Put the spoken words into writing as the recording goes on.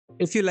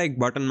If you like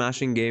button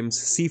mashing games,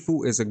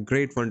 Sifu is a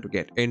great one to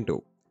get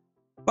into,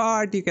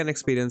 but you can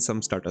experience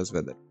some stutters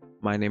with it.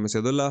 My name is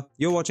Yadullah,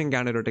 you're watching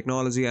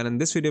Candid.Technology, and in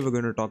this video we're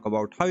going to talk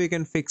about how you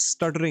can fix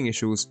stuttering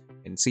issues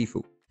in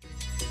Sifu.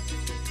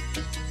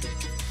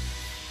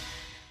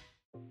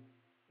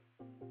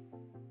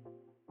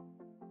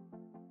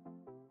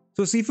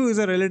 So Sifu is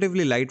a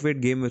relatively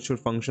lightweight game which should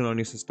function on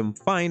your system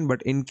fine,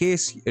 but in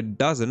case it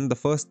doesn't, the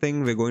first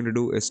thing we're going to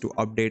do is to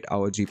update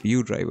our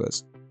GPU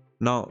drivers.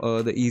 Now,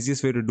 the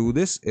easiest way to do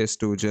this is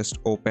to just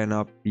open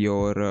up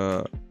your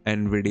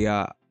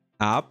NVIDIA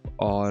app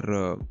or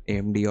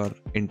AMD or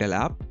Intel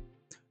app,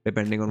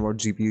 depending on what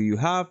GPU you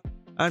have,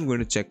 and going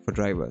to check for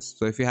drivers.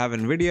 So if you have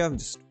NVIDIA,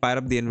 just fire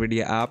up the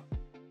NVIDIA app,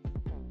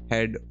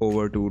 head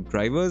over to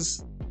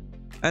drivers,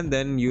 and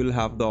then you'll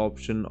have the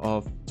option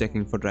of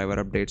checking for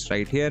driver updates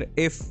right here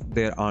if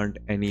there aren't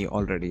any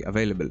already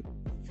available.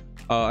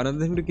 Another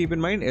thing to keep in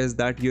mind is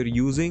that you're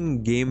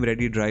using game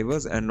ready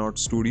drivers and not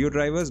studio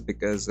drivers,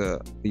 because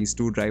these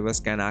two drivers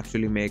can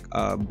actually make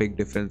a big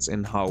difference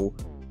in how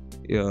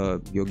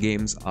your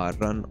games are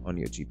run on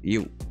your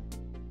GPU.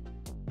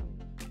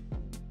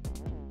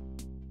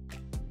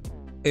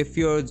 If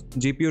your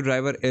GPU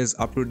driver is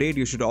up to date,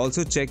 you should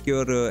also check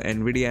your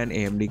NVIDIA and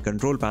AMD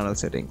control panel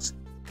settings.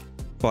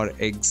 For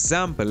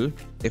example,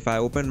 if I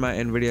open my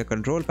NVIDIA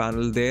control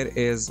panel, there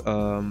is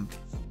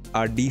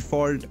a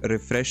default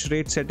refresh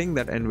rate setting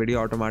that NVIDIA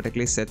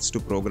automatically sets to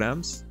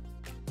programs.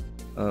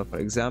 For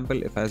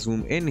example, if I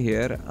zoom in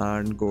here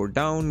and go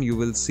down, you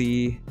will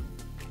see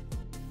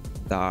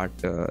that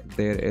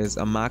there is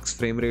a max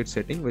frame rate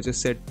setting which is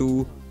set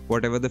to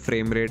whatever the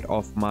frame rate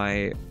of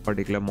my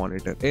particular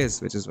monitor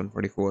is, which is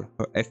 144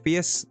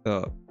 FPS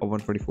or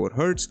 144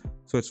 Hertz.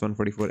 So it's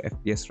 144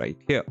 FPS right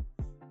here.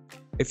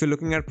 If you're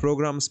looking at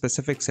program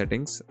specific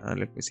settings, and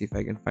let me see if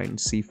I can find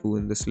Sifu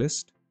in this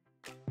list.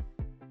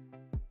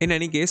 In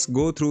any case,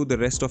 go through the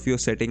rest of your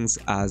settings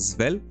as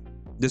well,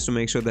 just to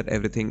make sure that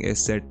everything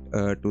is set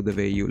to the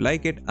way you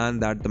like it,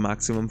 and that the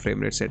maximum frame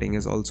rate setting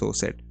is also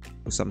set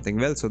to something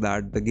well, so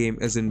that the game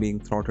isn't being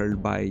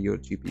throttled by your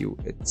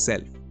GPU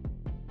itself.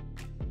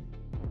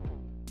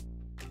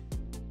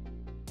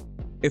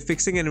 If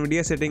fixing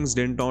NVIDIA settings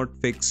did not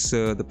fix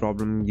the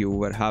problem you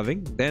were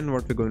having, then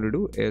what we're going to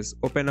do is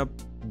open up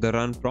the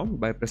run prompt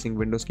by pressing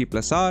Windows key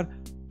plus R,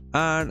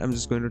 and I'm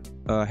just going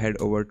to head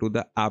over to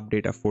the app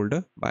data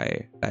folder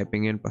by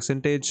typing in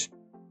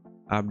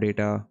 %app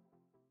data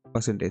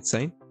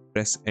 %sign,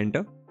 press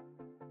enter.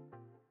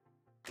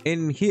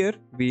 In here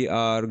we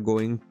are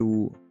going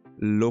to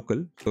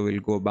local, so we'll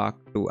go back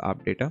to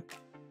app data,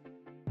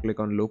 click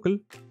on local.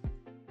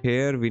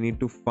 Here we need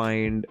to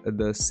find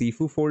the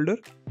Sifu folder,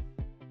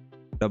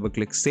 double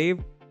click save,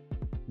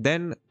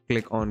 then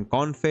click on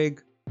config.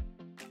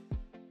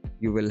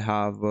 You will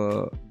have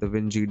the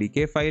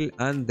WinGDK file,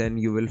 and then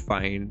you will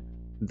find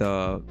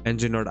the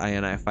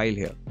engine.ini file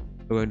here.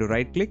 We're going to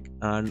right click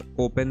and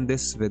open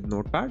this with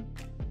Notepad,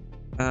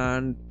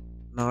 and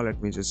now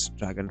let me just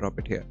drag and drop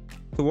it here.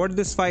 So what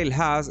this file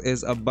has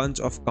is a bunch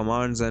of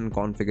commands and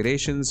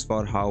configurations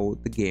for how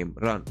the game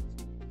runs.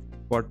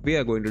 What we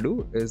are going to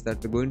do is that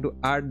we're going to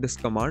add this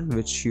command,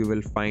 which you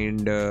will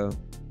find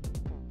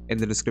in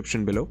the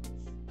description below.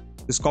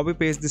 Just copy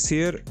paste this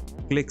here,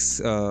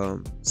 clicks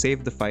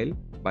save the file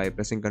by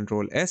pressing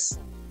Ctrl S,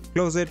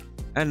 close it,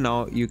 and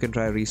now you can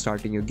try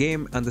restarting your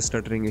game and the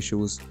stuttering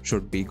issues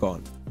should be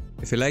gone.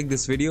 If you like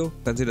this video,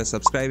 consider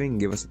subscribing,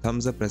 give us a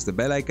thumbs up, press the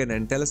bell icon,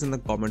 and tell us in the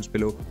comments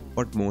below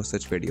what more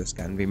such videos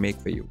can we make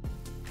for you.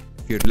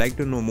 If you'd like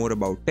to know more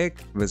about tech,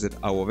 visit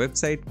our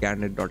website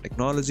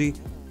Candid.Technology,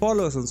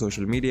 follow us on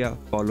social media,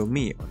 follow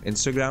me on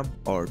Instagram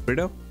or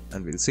Twitter,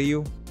 and we'll see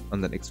you on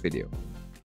the next video.